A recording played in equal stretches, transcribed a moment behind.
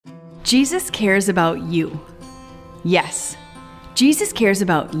Jesus cares about you. Yes, Jesus cares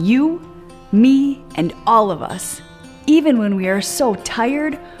about you, me, and all of us, even when we are so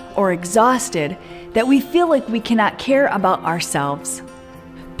tired or exhausted that we feel like we cannot care about ourselves.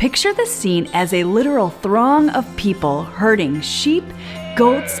 Picture the scene as a literal throng of people herding sheep,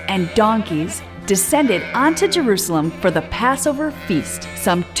 goats, and donkeys descended onto Jerusalem for the Passover feast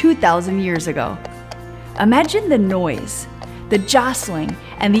some 2,000 years ago. Imagine the noise, the jostling,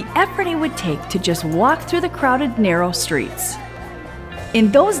 and the effort it would take to just walk through the crowded, narrow streets.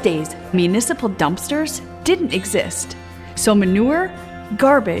 In those days, municipal dumpsters didn't exist, so manure,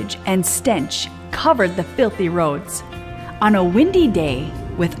 garbage, and stench covered the filthy roads. On a windy day,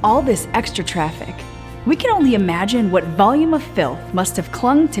 with all this extra traffic, we can only imagine what volume of filth must have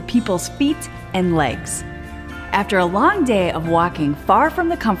clung to people's feet and legs. After a long day of walking far from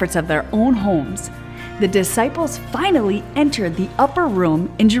the comforts of their own homes, the disciples finally entered the upper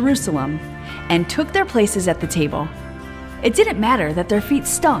room in Jerusalem and took their places at the table. It didn't matter that their feet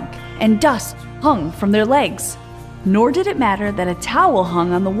stunk and dust hung from their legs, nor did it matter that a towel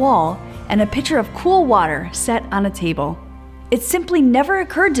hung on the wall and a pitcher of cool water set on a table. It simply never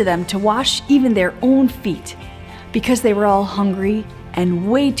occurred to them to wash even their own feet, because they were all hungry and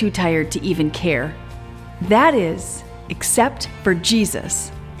way too tired to even care. That is, except for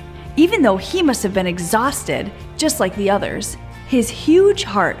Jesus. Even though he must have been exhausted, just like the others, his huge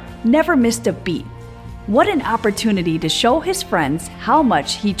heart never missed a beat. What an opportunity to show his friends how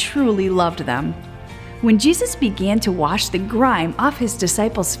much he truly loved them. When Jesus began to wash the grime off his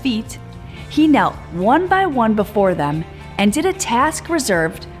disciples' feet, he knelt one by one before them and did a task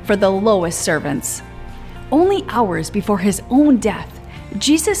reserved for the lowest servants. Only hours before his own death,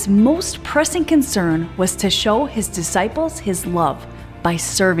 Jesus' most pressing concern was to show his disciples his love by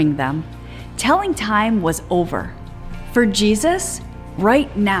serving them. Telling time was over. For Jesus,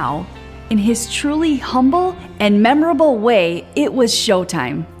 right now, in his truly humble and memorable way, it was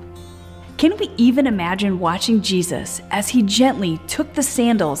showtime. Can we even imagine watching Jesus as he gently took the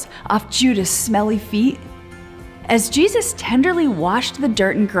sandals off Judas' smelly feet? As Jesus tenderly washed the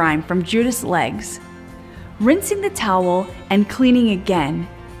dirt and grime from Judas' legs, rinsing the towel and cleaning again,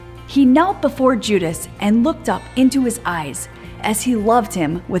 he knelt before Judas and looked up into his eyes as he loved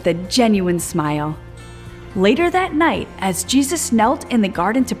him with a genuine smile. Later that night, as Jesus knelt in the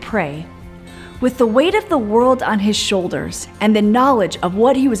garden to pray, with the weight of the world on his shoulders and the knowledge of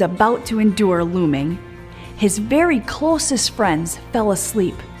what he was about to endure looming, his very closest friends fell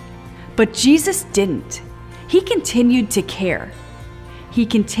asleep. But Jesus didn't. He continued to care. He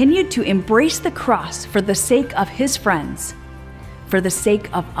continued to embrace the cross for the sake of his friends, for the sake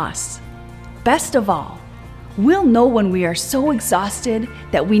of us. Best of all, we'll know when we are so exhausted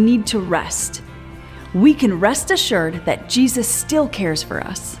that we need to rest. We can rest assured that Jesus still cares for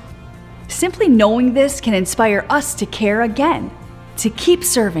us. Simply knowing this can inspire us to care again, to keep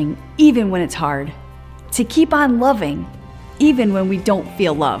serving even when it's hard, to keep on loving even when we don't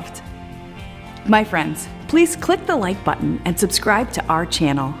feel loved. My friends, please click the like button and subscribe to our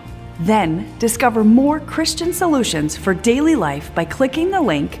channel. Then discover more Christian solutions for daily life by clicking the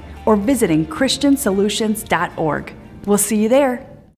link or visiting christiansolutions.org. We'll see you there.